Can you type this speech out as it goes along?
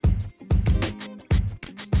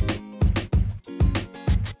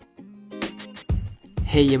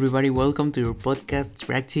Hey everybody, welcome to your podcast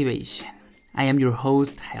Reactivation. I am your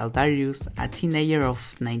host, Hael Darius, a teenager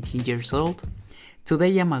of 19 years old.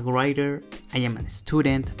 Today I'm a writer, I am a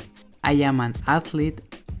student, I am an athlete,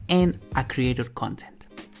 and a creator of content.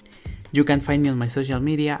 You can find me on my social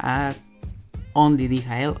media as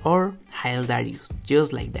OnlyDHael or Hael Darius,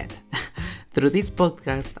 just like that. Through this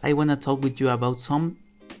podcast, I want to talk with you about some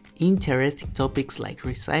interesting topics like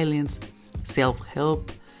resilience,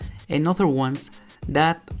 self-help, and other ones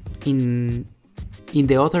that in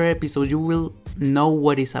the other episodes you will know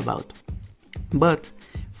what it's about. But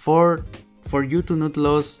for you to not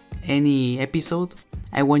lose any episode,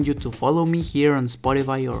 I want you to follow me here on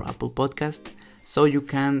Spotify or Apple Podcast so you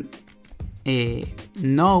can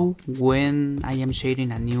know when I am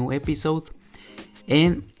sharing a new episode.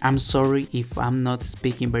 And I'm sorry if I'm not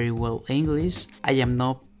speaking very well English. I am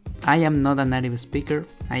not a native speaker.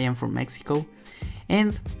 I am from Mexico.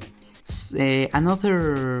 And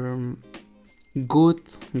another good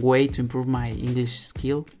way to improve my English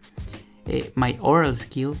skill, my oral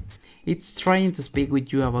skill, it's trying to speak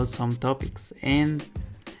with you about some topics. And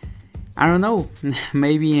I don't know,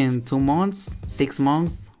 maybe in 2 months, 6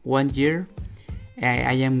 months, 1 year,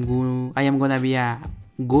 I am gonna be a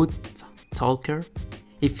good talker.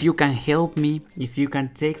 If you can help me, if you can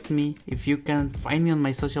text me, if you can find me on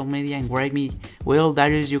my social media and write me, well,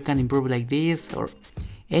 Darius, you can improve like this, or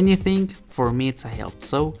anything, for me it's a help.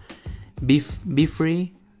 So be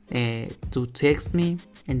free to text me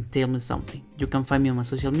and tell me something. You can find me on my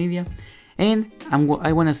social media, and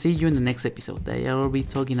I want to see you in the next episode. I will be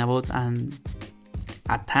talking about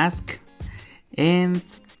a task, and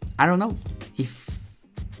I don't know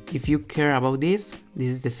if you care about this.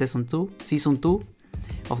 This is the season 2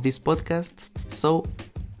 of this podcast. So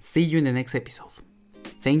see you in the next episode.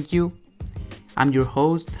 Thank you. I'm your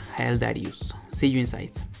host, Hael Darius. See you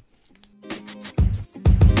inside.